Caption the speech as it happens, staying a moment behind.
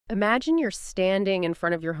Imagine you're standing in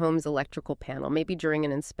front of your home's electrical panel, maybe during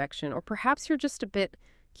an inspection, or perhaps you're just a bit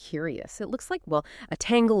curious. It looks like, well, a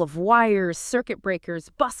tangle of wires, circuit breakers,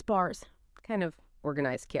 bus bars. Kind of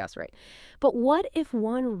organized chaos, right? But what if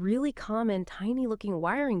one really common, tiny-looking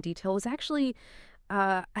wiring detail was actually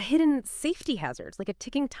a hidden safety hazard, like a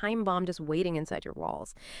ticking time bomb just waiting inside your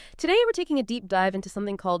walls? Today, we're taking a deep dive into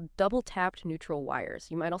something called double-tapped neutral wires.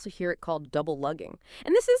 You might also hear it called double-lugging.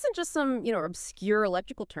 And this isn't just some, obscure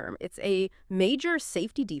electrical term. It's a major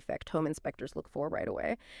safety defect home inspectors look for right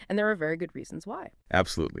away, and there are very good reasons why.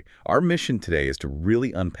 Absolutely. Our mission today is to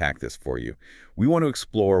really unpack this for you. We want to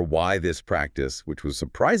explore why this practice, which was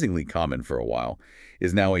surprisingly common for a while,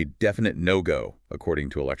 is now a definite no-go according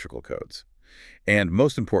to electrical codes. And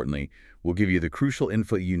most importantly, we'll give you the crucial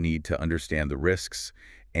info you need to understand the risks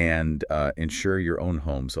and ensure your own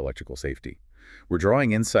home's electrical safety. We're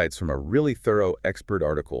drawing insights from a really thorough expert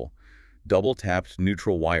article, Double-Tapped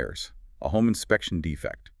Neutral Wires, a Home Inspection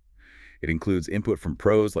Defect. It includes input from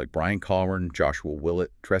pros like Brian Colwern, Joshua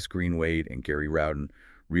Willett, Tress Greenwade, and Gary Rowden.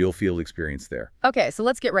 Real field experience there. Okay, so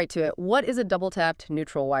let's get right to it. What is a double-tapped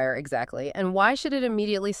neutral wire exactly, and why should it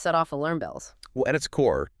immediately set off alarm bells? Well, at its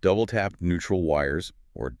core, double-tapped neutral wires,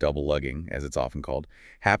 or double-lugging as it's often called,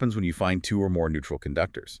 happens when you find two or more neutral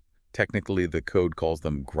conductors. Technically, the code calls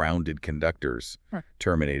them grounded conductors,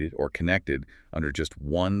 terminated or connected under just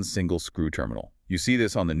one single screw terminal. You see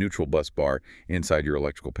this on the neutral bus bar inside your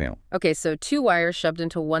electrical panel. Okay, so two wires shoved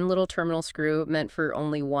into one little terminal screw meant for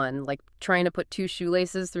only one, like trying to put two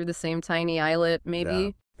shoelaces through the same tiny eyelet, maybe? Yeah.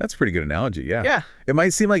 That's a pretty good analogy, yeah. Yeah. It might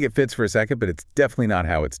seem like it fits for a second, but it's definitely not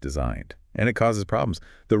how it's designed. And it causes problems.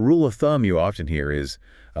 The rule of thumb you often hear is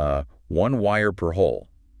one wire per hole,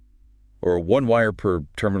 or one wire per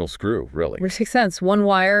terminal screw, really. Which makes sense. One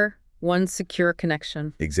wire, one secure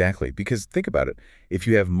connection. Exactly, because think about it. If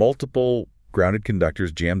you have multiple grounded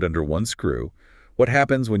conductors jammed under one screw, what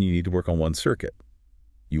happens when you need to work on one circuit?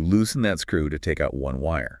 You loosen that screw to take out one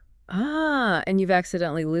wire. Ah, and you've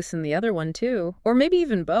accidentally loosened the other one too. Or maybe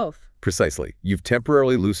even both. Precisely. You've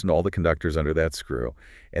temporarily loosened all the conductors under that screw,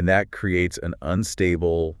 and that creates an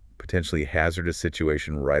unstable, potentially hazardous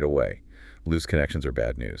situation right away. Loose connections are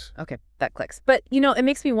bad news. Okay, that clicks. But, it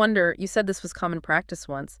makes me wonder, you said this was common practice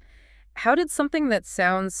once. How did something that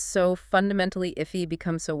sounds so fundamentally iffy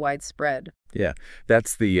become so widespread? Yeah,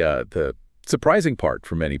 that's the surprising part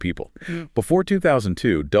for many people. Before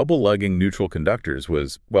 2002, double-lugging neutral conductors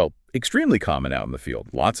was, well, extremely common out in the field.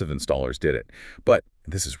 Lots of installers did it. But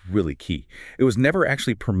this is really key. It was never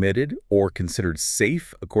actually permitted or considered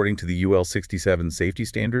safe according to the UL 67 safety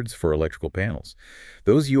standards for electrical panels.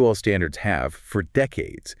 Those UL standards have, for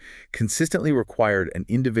decades, consistently required an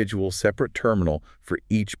individual separate terminal for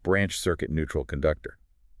each branch circuit neutral conductor.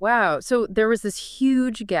 Wow, so there was this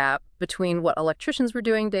huge gap between what electricians were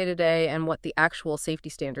doing day to day and what the actual safety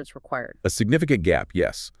standards required. A significant gap,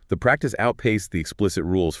 yes. The practice outpaced the explicit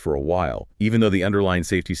rules for a while, even though the underlying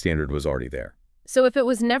safety standard was already there. So if it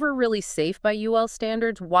was never really safe by UL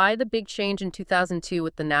standards, why the big change in 2002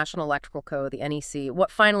 with the National Electrical Code, the NEC?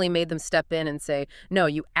 What finally made them step in and say, no,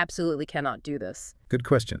 you absolutely cannot do this? Good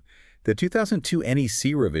question. The 2002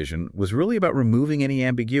 NEC revision was really about removing any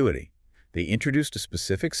ambiguity. They introduced a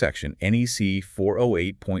specific section, NEC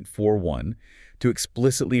 408.41, to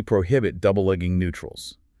explicitly prohibit double-lugging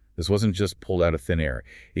neutrals. This wasn't just pulled out of thin air.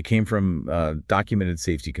 It came from documented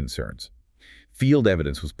safety concerns. Field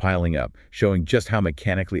evidence was piling up, showing just how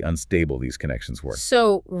mechanically unstable these connections were.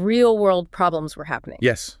 So real-world problems were happening.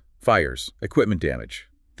 Yes, fires, equipment damage,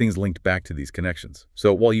 things linked back to these connections.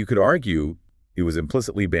 So while you could argue it was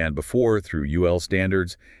implicitly banned before through UL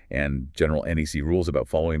standards and general NEC rules about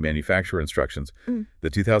following manufacturer instructions, the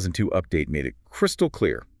 2002 update made it crystal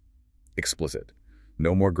clear, explicit.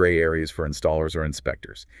 No more gray areas for installers or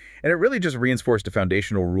inspectors. And it really just reinforced a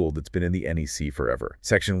foundational rule that's been in the NEC forever.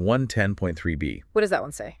 Section 110.3b. What does that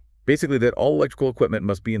one say? Basically that all electrical equipment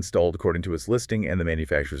must be installed according to its listing and the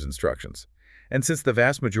manufacturer's instructions. And since the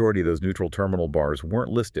vast majority of those neutral terminal bars weren't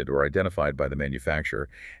listed or identified by the manufacturer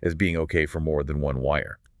as being okay for more than one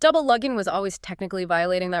wire. Double-lugging was always technically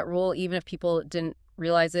violating that rule, even if people didn't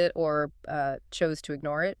realize it or chose to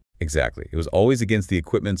ignore it? Exactly. It was always against the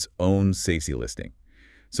equipment's own safety listing.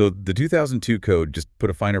 So the 2002 code just put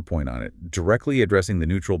a finer point on it, directly addressing the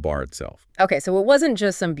neutral bar itself. Okay, so it wasn't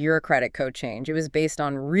just some bureaucratic code change. It was based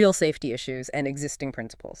on real safety issues and existing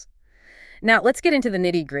principles. Now, let's get into the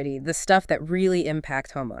nitty-gritty, the stuff that really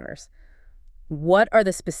impacts homeowners. What are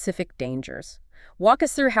the specific dangers? Walk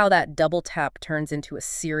us through how that double tap turns into a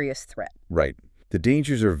serious threat. Right. The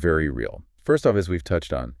dangers are very real. First off, as we've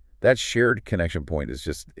touched on, that shared connection point is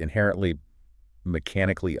just inherently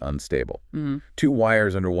mechanically unstable. Mm. Two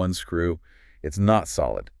wires under one screw, it's not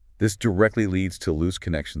solid. This directly leads to loose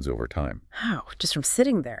connections over time. How? Just from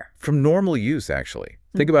sitting there? From normal use, actually.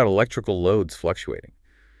 Think about electrical loads fluctuating.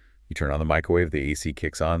 You turn on the microwave, the AC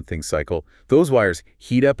kicks on, things cycle. Those wires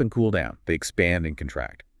heat up and cool down. They expand and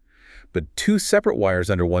contract. But two separate wires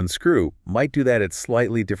under one screw might do that at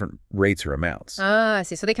slightly different rates or amounts. Ah, I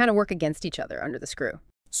see. So they kind of work against each other under the screw.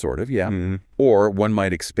 Sort of, yeah. Or one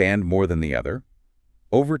might expand more than the other.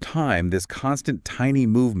 Over time, this constant tiny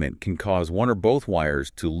movement can cause one or both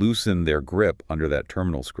wires to loosen their grip under that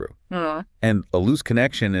terminal screw. And a loose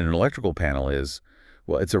connection in an electrical panel is,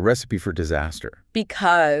 well, it's a recipe for disaster.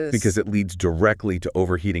 Because It leads directly to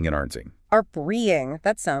overheating and arcing. Arcing,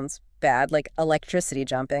 that sounds bad, like electricity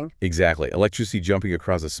jumping. Exactly. Electricity jumping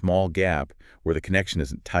across a small gap where the connection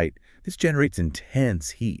isn't tight. This generates intense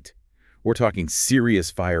heat. We're talking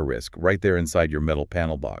serious fire risk right there inside your metal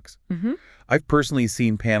panel box. I've personally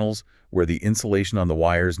seen panels where the insulation on the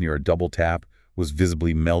wires near a double tap was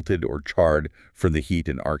visibly melted or charred from the heat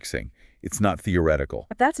and arcing. It's not theoretical.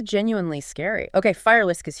 That's genuinely scary. Okay, fire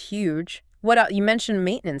risk is huge. What else? You mentioned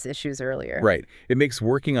maintenance issues earlier. Right. It makes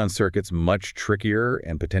working on circuits much trickier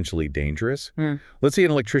and potentially dangerous. Let's say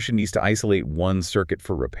an electrician needs to isolate one circuit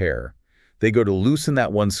for repair. They go to loosen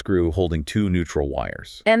that one screw holding two neutral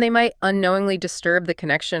wires. And they might unknowingly disturb the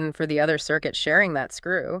connection for the other circuit sharing that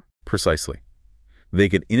screw. Precisely. They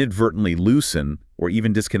could inadvertently loosen or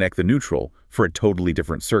even disconnect the neutral for a totally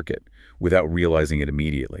different circuit without realizing it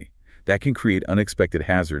immediately. That can create unexpected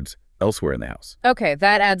hazards elsewhere in the house. Okay,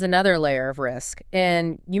 that adds another layer of risk.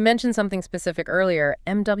 And you mentioned something specific earlier,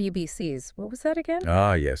 MWBCs. What was that again?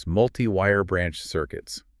 Ah, yes, multi-wire branch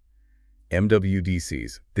circuits.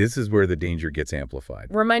 MWDCs. This is where the danger gets amplified.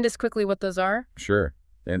 Remind us quickly what those are. Sure.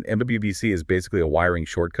 An MWBC is basically a wiring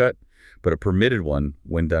shortcut, but a permitted one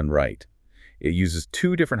when done right. It uses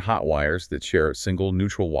two different hot wires that share a single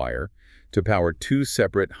neutral wire to power two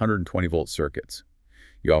separate 120-volt circuits.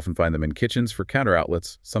 You often find them in kitchens for counter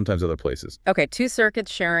outlets, sometimes other places. Okay, two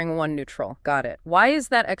circuits sharing one neutral. Got it. Why is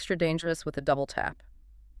that extra dangerous with a double tap?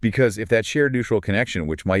 Because if that shared neutral connection,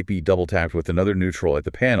 which might be double tapped with another neutral at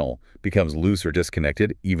the panel, becomes loose or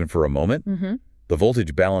disconnected, even for a moment, the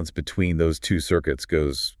voltage balance between those two circuits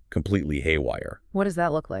goes completely haywire. What does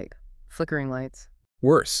that look like? Flickering lights.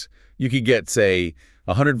 Worse, you could get, say,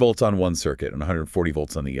 100 volts on one circuit and 140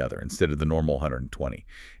 volts on the other instead of the normal 120.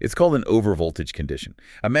 It's called an overvoltage condition.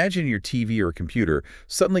 Imagine your TV or computer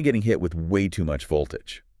suddenly getting hit with way too much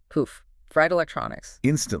voltage. Poof. Fried electronics.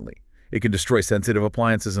 Instantly. It can destroy sensitive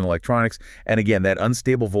appliances and electronics, and again, that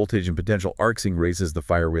unstable voltage and potential arcing raises the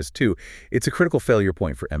fire risk too. It's a critical failure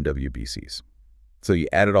point for MWBCs. So you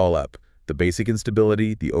add it all up. The basic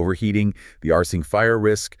instability, the overheating, the arcing fire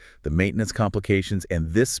risk, the maintenance complications,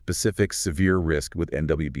 and this specific severe risk with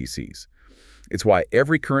MWBCs. It's why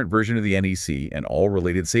every current version of the NEC and all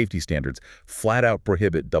related safety standards flat out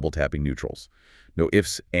prohibit double tapping neutrals. No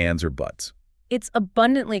ifs, ands, or buts. It's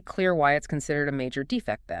abundantly clear why it's considered a major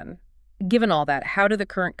defect then. Given all that, how do the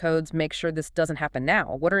current codes make sure this doesn't happen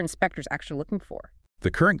now? What are inspectors actually looking for?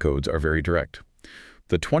 The current codes are very direct.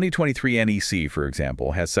 The 2023 NEC, for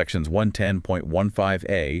example, has sections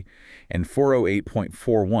 110.15a and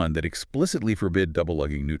 408.41 that explicitly forbid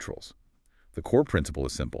double-lugging neutrals. The core principle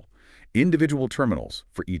is simple. Individual terminals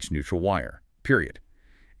for each neutral wire, period.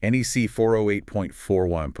 NEC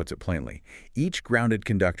 408.41 puts it plainly. Each grounded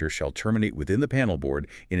conductor shall terminate within the panel board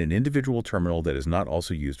in an individual terminal that is not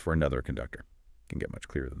also used for another conductor. Can get much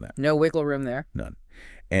clearer than that. No wiggle room there. None.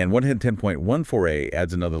 And 110.14a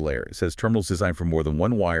adds another layer. It says terminals designed for more than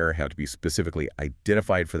one wire have to be specifically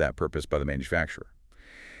identified for that purpose by the manufacturer.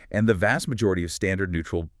 And the vast majority of standard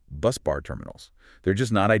neutral bus bar terminals, they're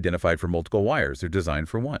just not identified for multiple wires. They're designed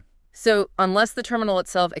for one. So unless the terminal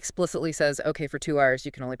itself explicitly says, okay, for 2 wires,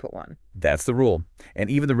 you can only put one. That's the rule. And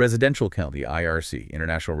even the residential code, the IRC,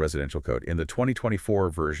 International Residential Code, in the 2024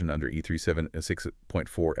 version under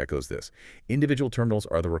E376.4 echoes this. Individual terminals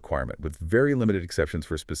are the requirement, with very limited exceptions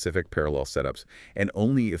for specific parallel setups, and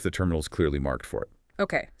only if the terminal is clearly marked for it.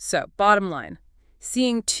 Okay, so bottom line.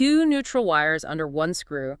 Seeing 2 neutral wires under one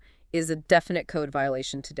screw is a definite code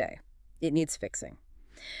violation today. It needs fixing.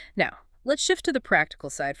 Now, let's shift to the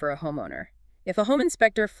practical side for a homeowner. If a home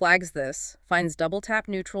inspector flags this, finds double tap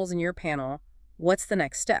neutrals in your panel, what's the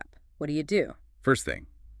next step? What do you do? First thing,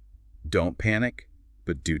 don't panic,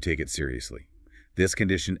 but do take it seriously. This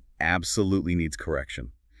condition absolutely needs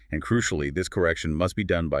correction. And crucially, this correction must be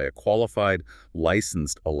done by a qualified,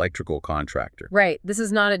 licensed electrical contractor. Right. This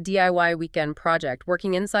is not a DIY weekend project.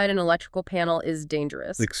 Working inside an electrical panel is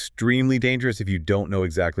dangerous. Extremely dangerous if you don't know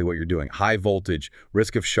exactly what you're doing. High voltage,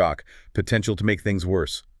 risk of shock, potential to make things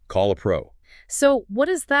worse. Call a pro. So what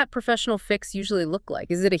does that professional fix usually look like?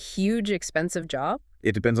 Is it a huge, expensive job?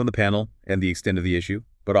 It depends on the panel and the extent of the issue,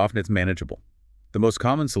 but often it's manageable. The most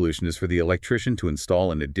common solution is for the electrician to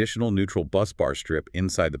install an additional neutral bus bar strip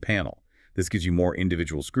inside the panel. This gives you more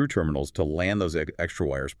individual screw terminals to land those extra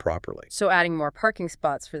wires properly. So adding more parking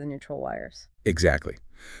spots for the neutral wires. Exactly.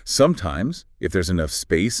 Sometimes, if there's enough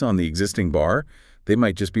space on the existing bar, they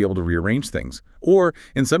might just be able to rearrange things. Or,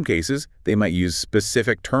 in some cases, they might use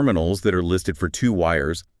specific terminals that are listed for 2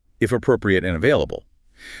 wires, if appropriate and available.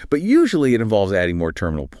 But usually it involves adding more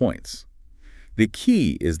terminal points. The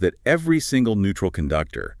key is that every single neutral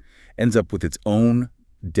conductor ends up with its own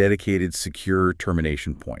dedicated secure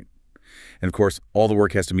termination point. And of course, all the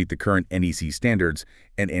work has to meet the current NEC standards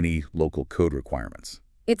and any local code requirements.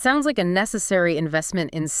 It sounds like a necessary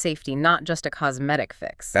investment in safety, not just a cosmetic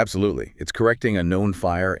fix. Absolutely. It's correcting a known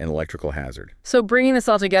fire and electrical hazard. So bringing this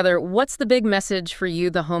all together, what's the big message for you,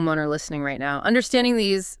 the homeowner listening right now? Understanding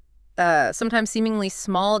these sometimes seemingly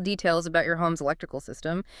small details about your home's electrical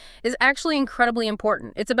system is actually incredibly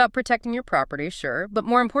important. It's about protecting your property, sure, but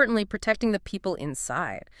more importantly, protecting the people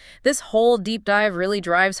inside. This whole deep dive really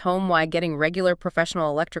drives home why getting regular professional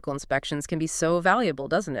electrical inspections can be so valuable,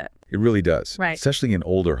 doesn't it? It really does, Right. Especially in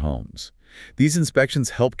older homes. These inspections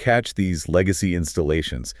help catch these legacy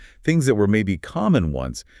installations, things that were maybe common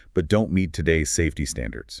once but don't meet today's safety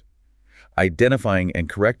standards. Identifying and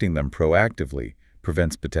correcting them proactively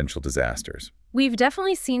prevents potential disasters. We've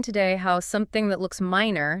definitely seen today how something that looks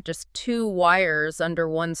minor, just 2 wires under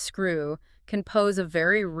 1 screw, can pose a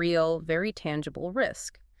very real, very tangible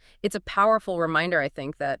risk. It's a powerful reminder, I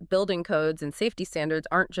think, that building codes and safety standards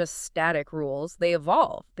aren't just static rules. They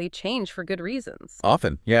evolve. They change for good reasons.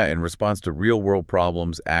 Often, yeah, in response to real-world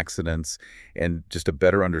problems, accidents, and just a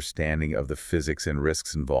better understanding of the physics and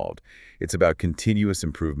risks involved. It's about continuous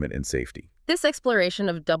improvement in safety. This exploration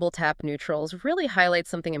of double-tap neutrals really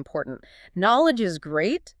highlights something important. Knowledge is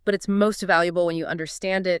great, but it's most valuable when you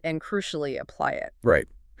understand it and, crucially, apply it. Right,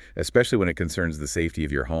 especially when it concerns the safety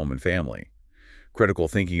of your home and family. Critical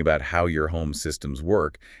thinking about how your home systems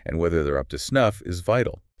work and whether they're up to snuff is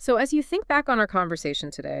vital. So as you think back on our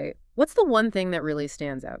conversation today, what's the one thing that really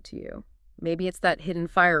stands out to you? Maybe it's that hidden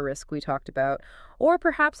fire risk we talked about, or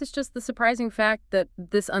perhaps it's just the surprising fact that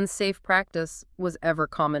this unsafe practice was ever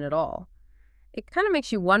common at all. It kind of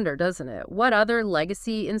makes you wonder, doesn't it? What other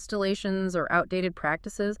legacy installations or outdated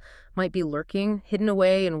practices might be lurking, hidden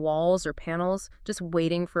away in walls or panels, just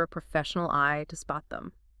waiting for a professional eye to spot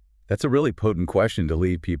them? That's a really potent question to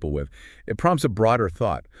leave people with. It prompts a broader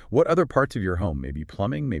thought. What other parts of your home, maybe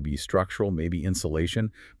plumbing, maybe structural, maybe insulation,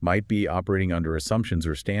 might be operating under assumptions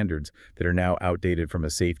or standards that are now outdated from a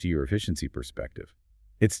safety or efficiency perspective?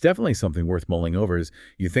 It's definitely something worth mulling over as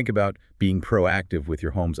you think about being proactive with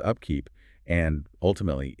your home's upkeep and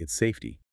ultimately its safety.